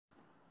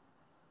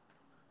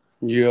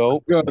Yo,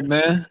 What's good,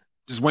 man?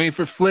 Just waiting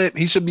for Flip.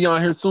 He should be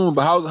on here soon.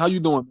 But how you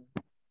doing?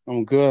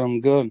 I'm good.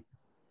 I'm good.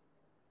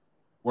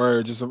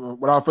 Word. Just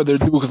without further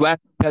ado, because last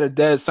time we had a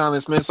dead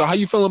silence, man. So how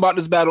you feeling about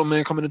this battle,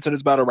 man? Coming into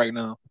this battle right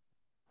now.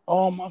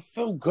 I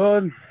feel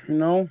good.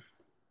 Feel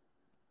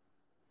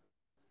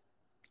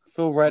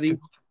Okay. ready.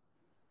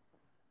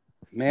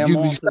 Man, You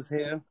Monsta's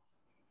here.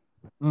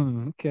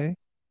 okay.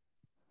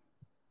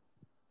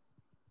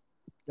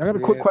 I got a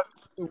quick Yeah,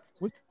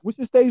 question. What's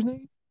your stage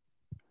name?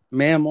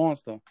 Man,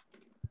 Monster.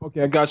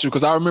 Okay, I got you.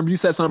 Because I remember you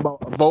said something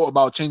about a vote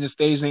about changing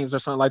stage names or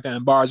something like that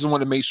in bars. Just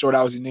wanted to make sure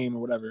that was your name or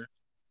whatever.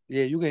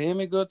 Yeah, you can hear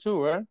me good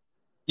too, right?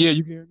 Yeah,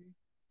 you can hear me.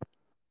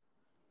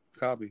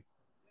 Copy.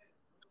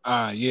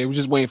 Yeah, we're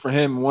just waiting for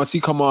him. Once he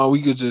come on,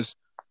 we could just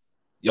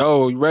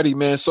you ready,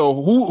 man? So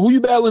who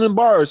you battling in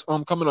bars?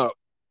 Coming up.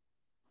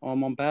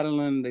 I'm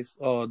battling this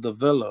the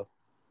Villa.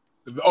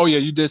 Oh yeah,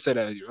 you did say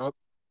that.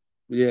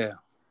 Yeah,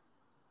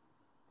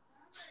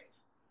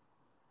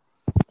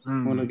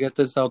 when I Mm. get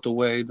this out the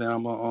way, then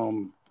I'm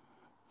gonna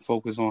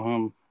focus on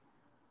him.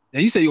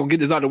 And you said you're gonna get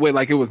this out of the way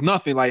like it was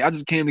nothing. Like I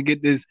just came to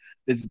get this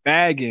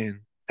bag in.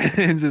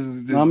 and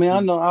just, No, I just mean I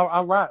just know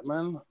I rap,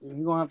 man.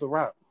 You gonna have to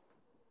rap.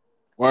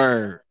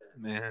 word,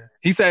 man.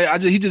 He said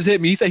he just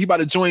hit me. He said he about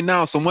to join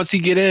now. So once he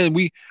get in,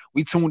 we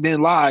tuned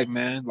in live,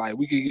 man. Like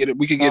we could get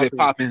it Copy.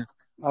 popping.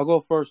 I'll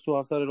go first too.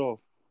 I'll set it off.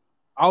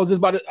 I was just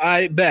about to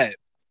I bet.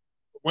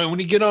 When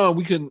he get on,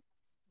 we can.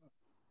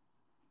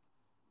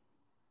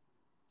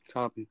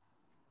 Copy.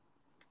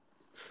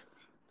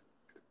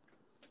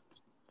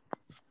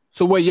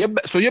 So wait,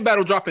 your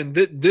battle dropping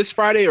this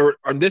Friday or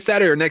this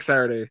Saturday or next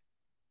Saturday?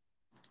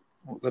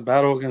 The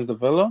battle against the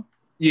Villa.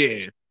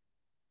 Yeah.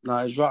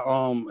 Nah, it's drop.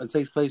 It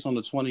takes place on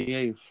the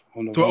 28th of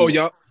So November.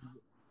 y'all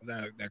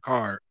that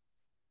card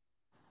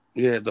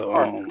Yeah,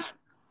 card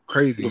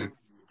crazy.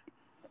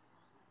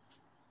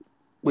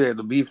 the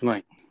the beef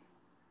night.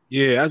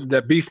 Yeah, that's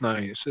that beef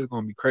night. Shit's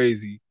gonna be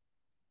crazy.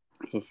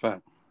 It's a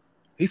fact.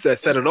 He said,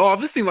 "Set it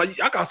off." It seemed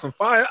like I got some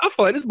fire. I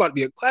feel like this is about to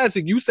be a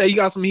classic. You say he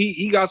got some heat.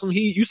 He got some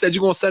heat. You said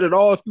you're gonna set it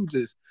off. You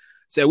just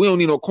said we don't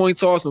need no coin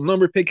toss, no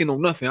number picking, no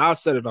nothing. I'll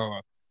set it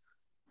off.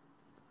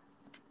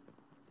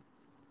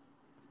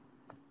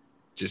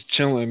 Just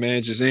chilling,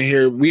 man. Just in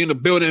here. We in the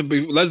building.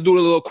 But let's do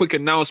a little quick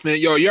announcement.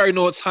 Yo, you already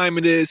know what time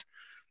it is.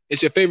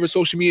 It's your favorite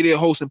social media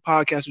host and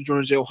podcaster,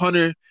 Jordan J.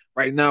 Hunter.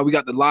 Right now, we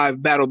got the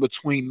live battle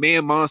between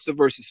Man Monster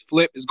versus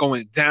Flip is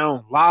going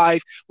down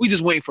live. We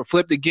just waiting for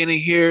Flip to get in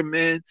here,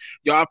 man.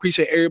 Y'all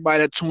appreciate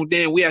everybody that tuned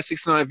in. We had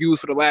 69 views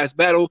for the last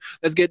battle.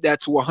 Let's get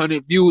that to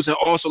 100 views. And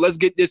also, let's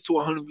get this to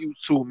 100 views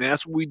too, man.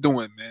 That's what we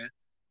doing, man.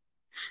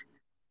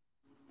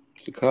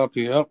 It's a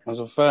copy. Yep, that's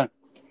a fact.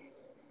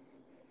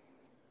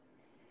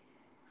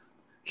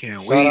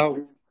 Can't Shout wait. out,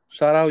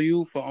 shout out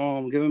you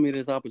for giving me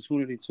this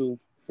opportunity too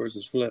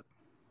versus Flip.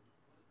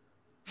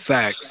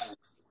 Facts.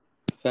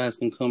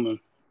 Fast and coming.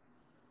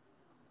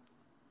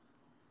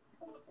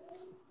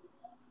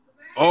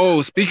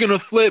 Oh, speaking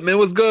of Flip, man,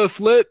 what's good,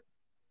 Flip?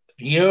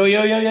 Yo,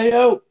 yo, yo, yo,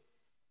 yo.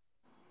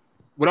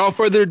 Without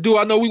further ado,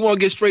 I know we want to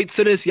get straight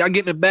to this. Y'all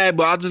getting it bad,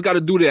 but I just got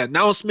to do the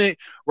announcement.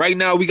 Right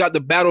now, we got the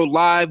battle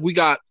live. We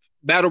got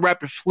battle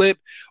rapper Flip,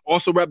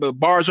 also rapper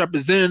Bars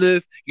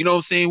representative. You know what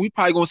I'm saying? We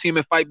probably going to see him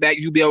in Fight Back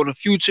UBL in the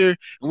future.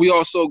 And we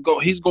also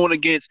he's going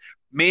against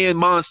Man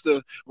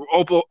Monster,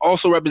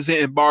 also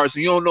representing Bars.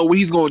 And you don't know what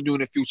he's going to do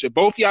in the future.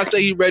 Both y'all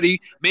say he ready.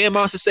 Man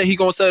Monster say he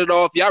going to set it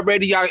off. Y'all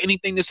ready? Y'all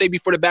anything to say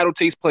before the battle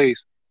takes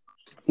place?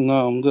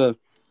 No, I'm good.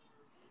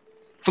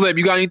 Flip,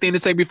 you got anything to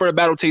say before the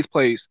battle takes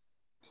place?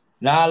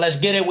 Nah, let's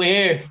get it. We're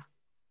here.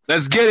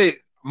 Let's get it.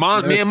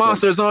 Man Listen,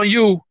 Monster is on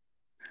you.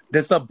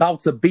 this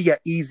about to be an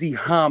easy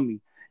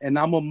homie, and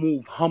I'ma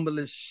move humble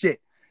as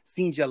shit.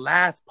 Seen your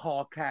last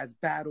podcast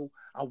battle.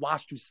 I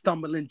watched you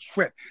stumble and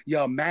trip.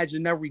 Your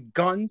imaginary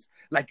guns,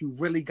 like you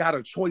really got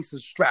a choice to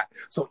strap.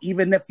 So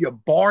even if your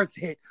bars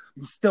hit,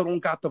 you still don't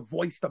got the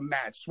voice to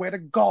match. Swear to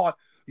God,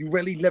 you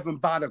really living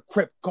by the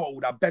crypt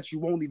code. I bet you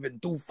won't even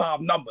do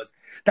 5 numbers.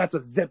 That's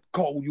a zip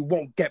code. You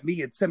won't get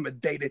me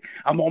intimidated.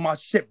 I'm on my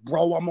shit,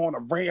 bro. I'm on a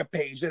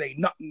rampage. It ain't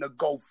nothing to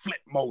go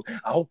flip mode.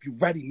 I hope you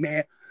ready,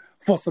 man.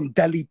 For some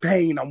deadly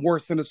pain, I'm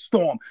worse than a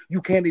storm.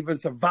 You can't even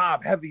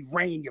survive heavy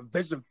rain. Your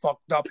vision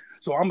fucked up.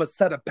 So I'ma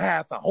set a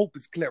path. I hope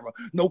it's clearer.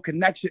 No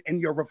connection in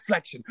your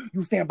reflection.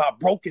 You stand by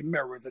broken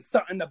mirrors. It's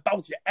something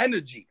about your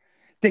energy.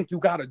 Think you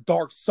got a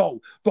dark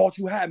soul. Thought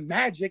you had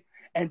magic.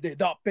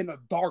 Ended up in a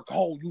dark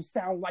hole. You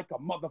sound like a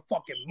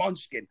motherfucking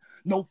munchkin.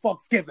 No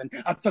fucks given.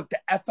 I took the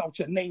F out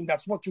your name.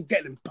 That's what you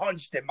getting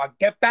punched in. My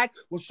get back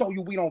will show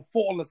you we don't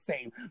fall the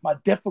same. My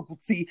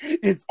difficulty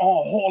is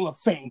on Hall of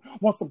Fame.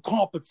 Want some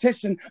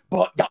competition,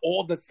 but y'all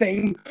all the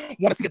same.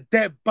 Want to see a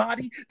dead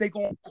body? They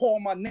gonna call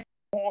my name.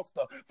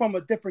 Monster from a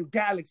different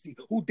galaxy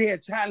who dare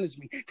challenge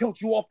me. Killed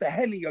you off the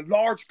Henny, a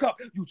large cup.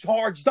 You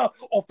charged up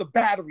off the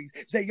batteries.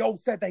 J.O.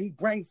 said that he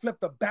brain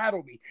flipped to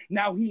battle me.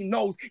 Now he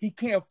knows he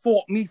can't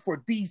fault me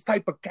for these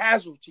type of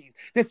casualties.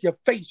 This your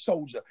face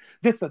soldier.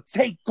 This a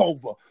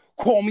takeover.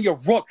 Call me a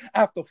rook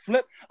after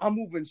Flip. I'm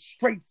moving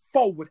straight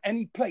forward,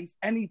 any place,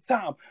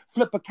 anytime.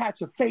 Flip or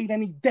catch a fade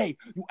any day.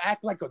 You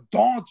act like a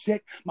dawn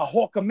chick. My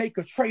hawk can make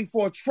a trade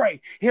for a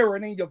tray. Hear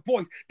it in your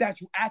voice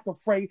that you act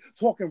afraid.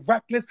 Talking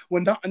reckless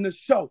with nothing to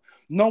show.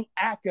 No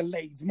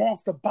accolades.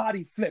 Monster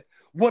body flip.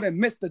 Wouldn't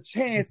miss the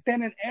chance.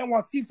 Standing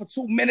NYC for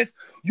 2 minutes.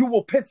 You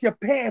will piss your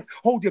pants.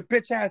 Hold your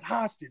bitch ass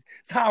hostage.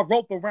 Tie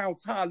rope around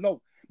tie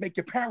low. Make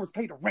your parents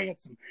pay the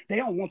ransom. They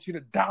don't want you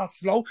to die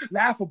slow.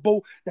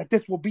 Laughable that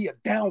this will be a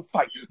down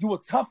fight. You a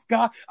tough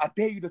guy. I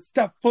dare you to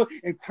step foot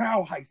in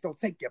Crown Heights. Don't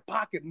take your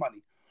pocket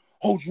money.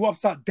 Hold you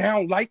upside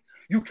down like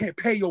you can't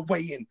pay your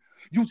way in.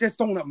 You just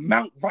don't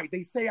amount right.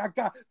 They say I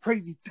got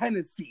crazy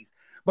tendencies.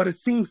 But it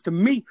seems to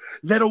me,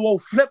 little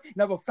old Flip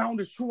never found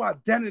his true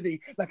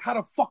identity. Like how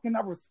the fuck can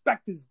I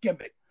respect his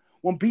gimmick?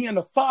 When being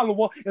a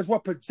follower is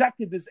what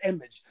projected this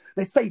image.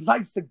 They say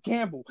life's a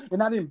gamble,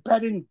 and I didn't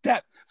bet in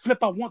depth. Flip,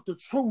 I want the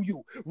true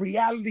you.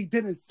 Reality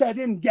didn't set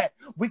in yet.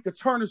 We could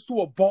turn this to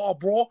a bar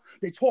brawl.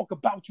 They talk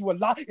about you a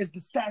lot. Is the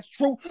stats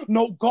true?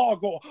 No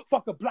gargoyle.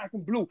 Fuck a black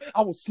and blue.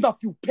 I will snuff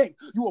you pink.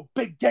 You a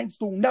big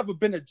gangster who never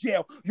been to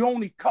jail. You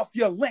only cuff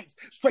your links.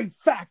 Straight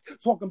facts.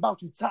 Talking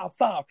about you top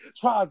 5.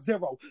 Try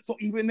 0. So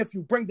even if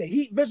you bring the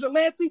heat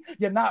vigilante,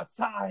 you're not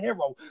a tie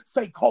hero.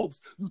 Fake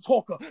hopes. You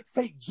talk a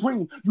fake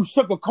dream. You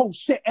sugarcoat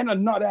shit and a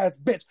nut ass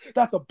bitch.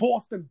 That's a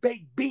Boston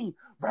baked bean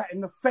right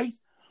in the face.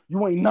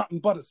 You ain't nothing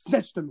but a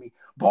snitch to me.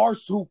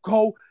 Bars too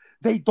cold.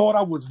 They thought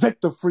I was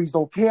Victor Freeze.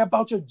 Don't care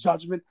about your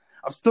judgment.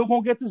 I'm still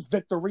gonna get this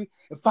victory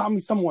and find me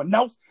someone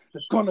else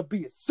that's gonna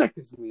be as sick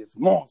as me as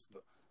Monster.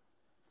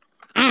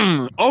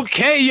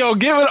 Okay, yo,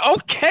 give it.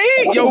 Okay,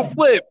 yo,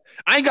 Flip.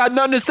 I ain't got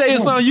nothing to say.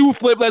 It's on you,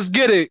 Flip. Let's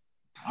get it.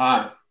 All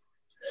right.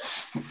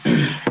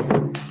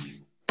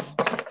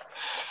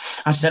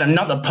 I said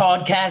another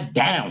podcast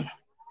down.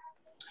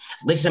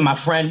 Listen, my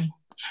friend,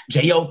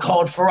 J.O.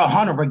 called for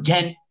 100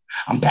 again.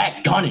 I'm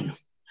back gunning.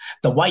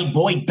 The white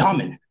boy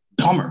dumber.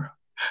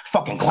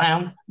 Fucking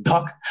clown,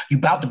 duck, you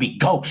about to be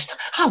ghost.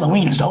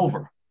 Halloween is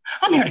over.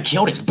 I'm here to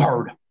kill this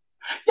bird.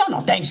 Y'all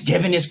know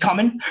Thanksgiving is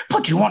coming.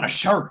 Put you on a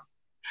shirt.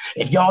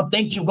 If y'all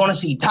think you're going to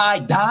see Ty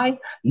die,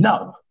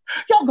 no.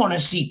 Y'all going to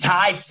see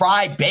Ty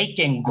fry, bake,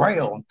 and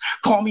grill.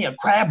 Call me a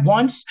crab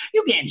once,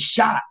 you getting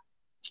shot.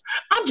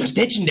 I'm just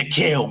itching to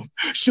kill.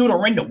 Shoot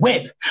her in the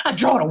whip. I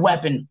draw the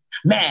weapon.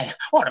 Mad,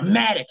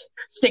 automatic.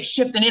 Stick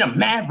shifting in a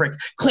maverick.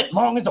 Clip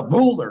long as a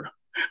ruler.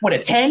 With a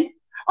 10,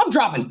 I'm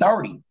dropping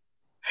 30.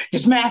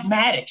 Just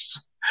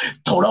mathematics.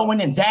 Toto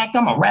and Zach,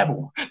 I'm a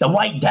rebel. The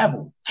white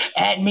devil.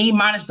 Add me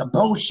minus the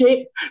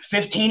bullshit.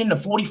 15 into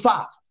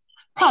 45.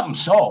 Problem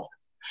solved.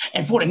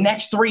 And for the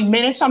next 3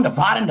 minutes, I'm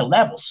dividing the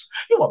levels.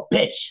 You a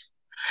bitch.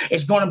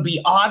 It's going to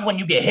be odd when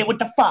you get hit with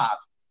the 5.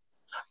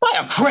 By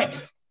a crip.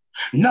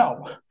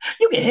 No,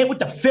 you get hit with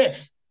the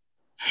 5th.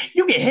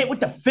 You get hit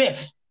with the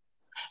 5th.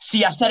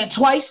 See, I said it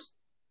twice.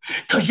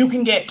 Because you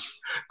can get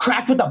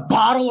cracked with a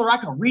bottle or I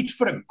can reach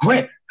for the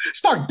grip.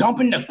 Start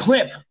dumping the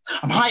clip.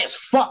 I'm high as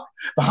fuck.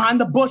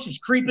 Behind the bushes,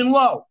 creeping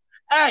low.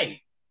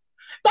 Hey,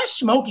 that's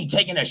Smokey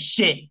taking a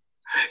shit.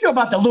 You're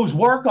about to lose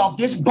work off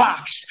this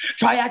box.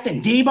 Try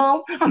acting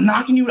Debo, I'm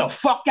knocking you the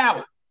fuck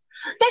out.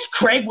 That's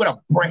Craig with a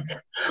brick.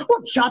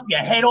 We'll chop your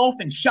head off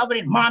and shove it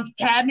in Mom's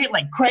cabinet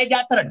like Craig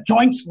after the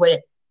joint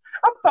slit.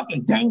 I'm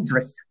fucking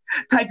dangerous.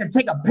 Type to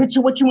take a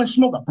picture with you and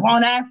smoke a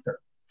blunt after.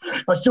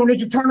 But as soon as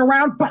you turn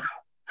around, bow,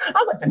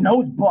 I'll let the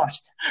nose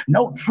bust.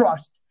 No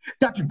trust.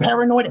 Got you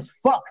paranoid as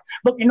fuck.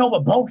 Looking over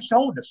both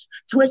shoulders.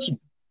 Twitching.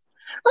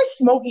 Like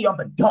Smokey on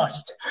the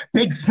dust.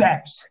 Big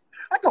facts.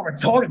 I go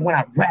retarded when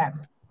I rap.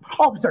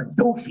 Officer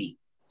Doofy.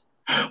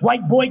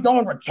 White boy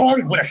going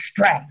retarded with a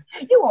strap.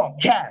 You on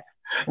cap.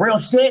 Real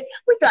shit,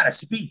 we gotta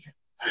speak.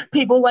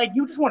 People like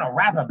you just want to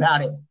rap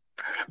about it.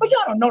 But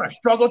y'all don't know the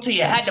struggle till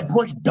you had to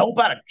push dope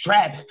out of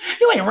trap.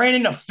 You ain't ran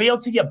in the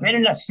field till you been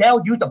in a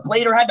cell, used a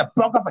blade or had to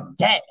buck off a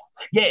gat.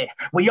 Yeah,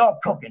 we all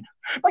cooking.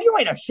 But you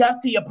ain't a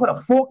chef till you put a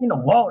fork in the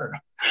water.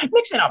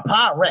 Mixing a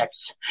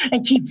Pyrex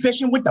and keep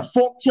fishing with the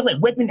fork till it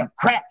whipping the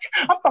crack.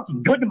 I'm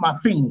fucking good to my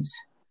fiends.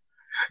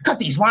 Cut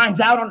these lines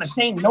out on the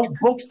same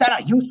notebooks that I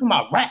use for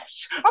my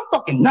raps. I'm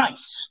fucking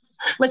nice.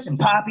 Listen,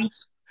 Poppy,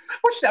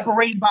 we're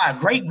separated by a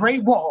great gray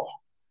wall.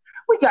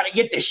 We got to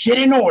get this shit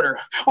in order.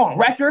 On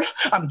record,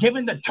 I'm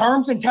giving the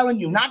terms and telling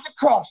you not to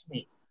cross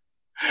me.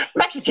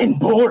 Mexican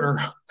border.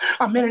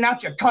 I'm in and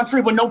out your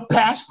country with no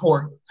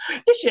passport.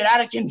 This shit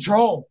out of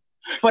control.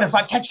 But if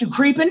I catch you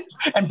creeping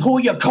and pull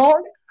your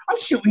card, I'm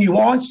shooting you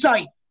on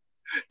sight.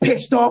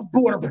 Pissed off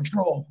border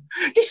patrol.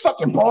 These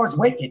fucking bars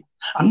wicked.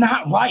 I'm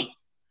not right.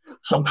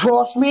 So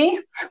cross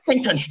me,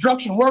 think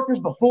construction workers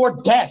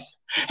before death.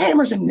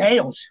 Hammers and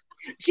nails.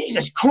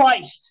 Jesus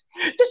Christ.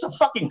 This a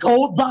fucking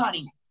cold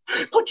body.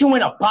 Put you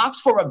in a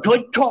box for a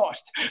good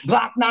cost.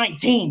 Block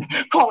 19.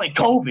 Call it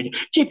COVID.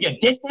 Keep your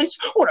distance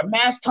or the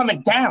mask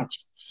coming down.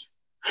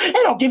 And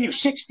I'll give you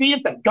 6 feet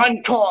if the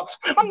gun coughs.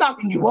 I'm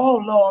knocking you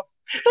all off.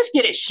 Let's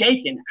get it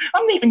shaking.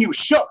 I'm leaving you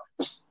shook.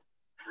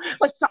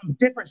 Let something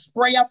different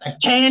spray out the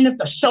can if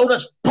the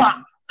soda's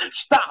pop.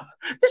 Stop.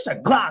 This a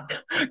Glock.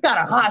 Got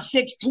a hot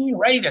 16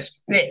 ready to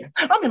spit.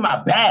 I'm in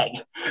my bag.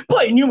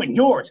 Putting you in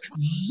yours.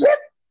 Zip.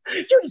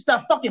 You just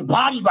got fucking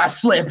bodied by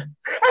Flip.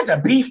 That's a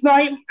beef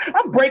night.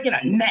 I'm breaking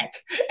a neck.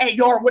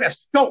 AR with a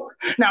scope.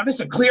 Now this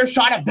is a clear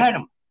shot of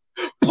Venom.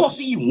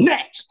 Pussy, you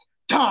next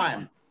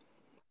time.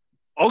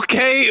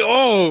 Okay.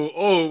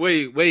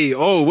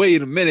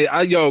 Wait a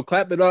minute. Yo,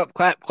 clap it up.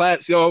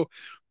 Claps, yo.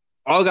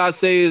 All I gotta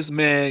say is,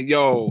 man,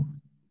 yo,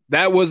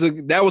 that was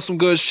some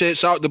good shit.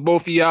 Shout out to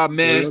both of y'all,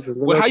 man.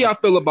 Well, how y'all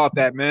feel about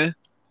that, man?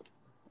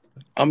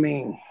 I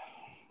mean,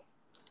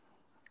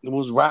 it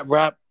was rap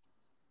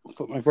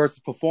versus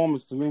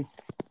performance to me.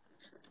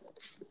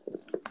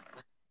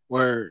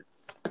 Word.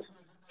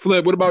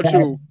 Flip, what about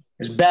you?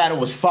 This battle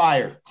was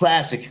fire.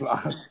 Classic.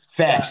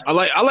 Facts. I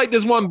like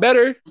this one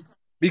better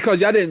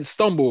because y'all didn't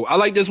stumble. I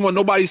like this one.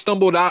 Nobody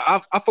stumbled.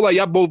 I feel like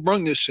y'all both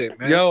brung this shit,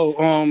 man.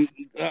 Yo,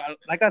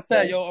 like I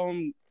said,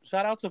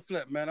 shout out to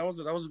Flip, man. That was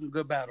a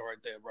good battle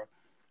right there, bro.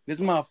 This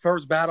is my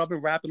first battle. I've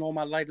been rapping all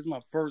my life. This is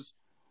my first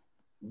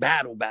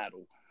battle.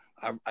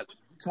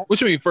 What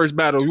you mean first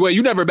battle? Wait,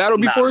 you never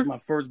battled before? This is my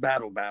first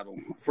battle.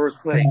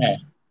 First play.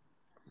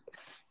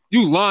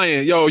 You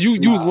lying, yo. You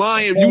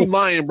lying,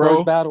 bro.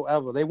 First battle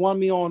ever. They want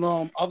me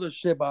on other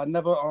shit, but I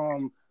never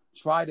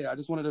tried it. I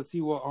just wanted to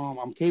see what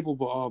I'm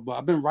capable of. But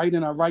I've been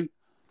writing. I write.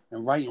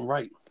 That's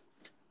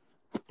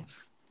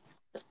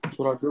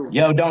what I do.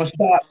 Yo, don't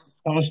stop.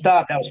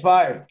 That was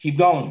fire. Keep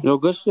going. Yo,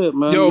 good shit,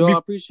 man. Yo, I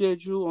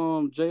appreciate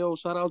you. Jo,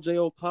 shout out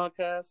Jo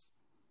Podcast.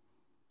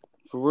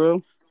 For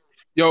real.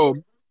 Yo,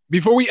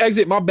 before we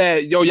exit, my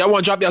bad. Yo, y'all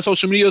want to drop y'all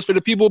social medias for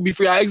the people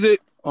before y'all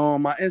exit?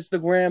 My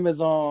Instagram is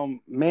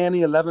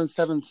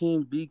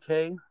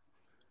Manny1117BK.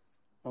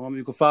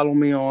 You can follow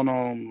me on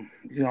on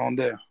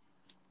there.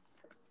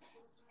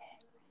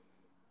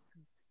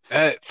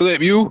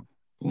 Flip, you?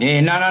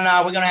 Yeah,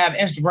 no. We're gonna have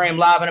Instagram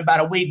live in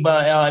about a week,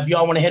 but if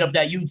y'all want to hit up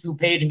that YouTube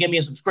page and give me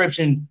a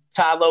subscription,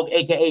 Ty Loke,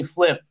 aka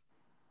Flip.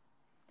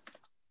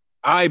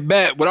 I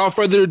bet. Without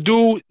further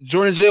ado,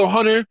 Jordan Jail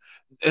Hunter.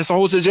 It's a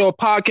host of Jail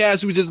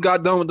Podcast. We just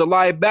got done with the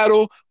live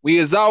battle. We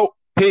is out.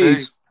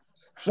 Peace.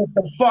 Flip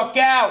the fuck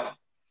out.